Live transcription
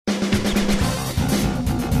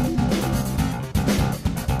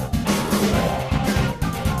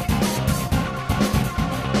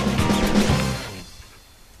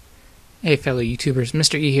Hey fellow YouTubers,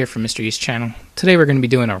 Mr. E here from Mr. E's channel. Today we're going to be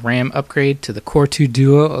doing a RAM upgrade to the Core 2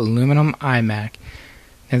 Duo aluminum iMac.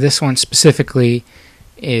 Now this one specifically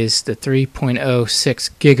is the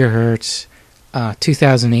 3.06 gigahertz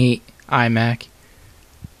 2008 iMac.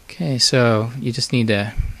 Okay, so you just need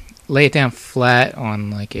to lay it down flat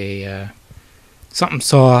on like a something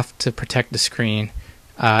soft to protect the screen.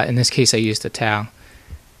 In this case I used a towel.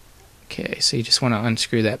 Okay, so you just want to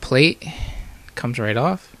unscrew that plate. It comes right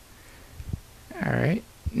off. Alright,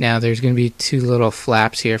 now there's going to be two little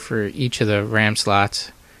flaps here for each of the RAM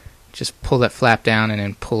slots. Just pull that flap down and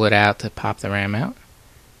then pull it out to pop the RAM out.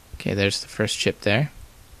 Okay, there's the first chip there.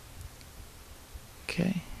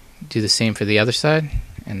 Okay, do the same for the other side.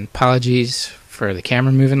 And apologies for the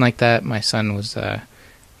camera moving like that. My son was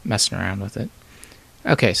messing around with it.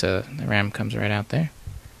 Okay, so the RAM comes right out there.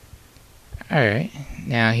 Alright,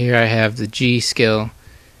 now here I have the G-Skill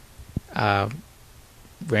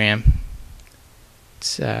RAM.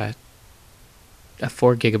 It's a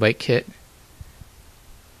 4 gigabyte kit.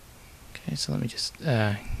 Okay, so let me just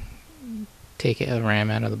take a RAM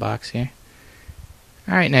out of the box here.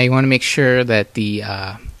 Alright, now you want to make sure that the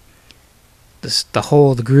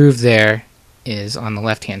hole, the groove there is on the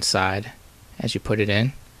left hand side as you put it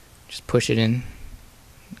in. Just push it in,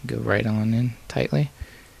 go right on in tightly.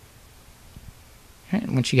 Alright,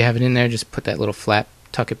 once you have it in there, just put that little flap,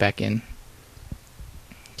 tuck it back in.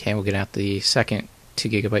 Okay, we'll get out the second 2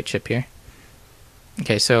 gigabyte chip here.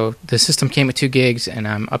 Okay, so the system came with 2 gigs and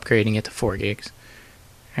I'm upgrading it to 4 gigs.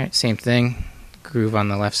 Alright, same thing, groove on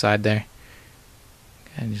the left side there.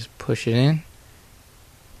 And just push it in,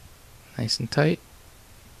 nice and tight.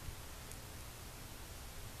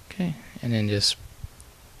 Okay, and then just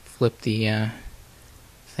flip the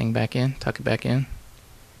thing back in, tuck it back in.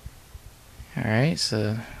 Alright,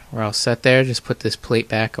 so we're all set there. Just put this plate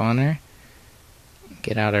back on there.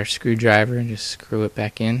 Get out our screwdriver and just screw it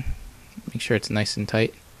back in. Make sure it's nice and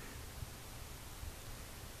tight.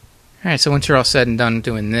 Alright, so once you're all said and done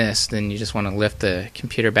doing this, then you just want to lift the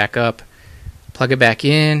computer back up, plug it back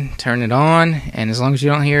in, turn it on, and as long as you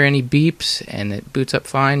don't hear any beeps and it boots up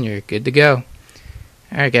fine, you're good to go.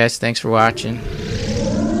 Alright guys, thanks for watching.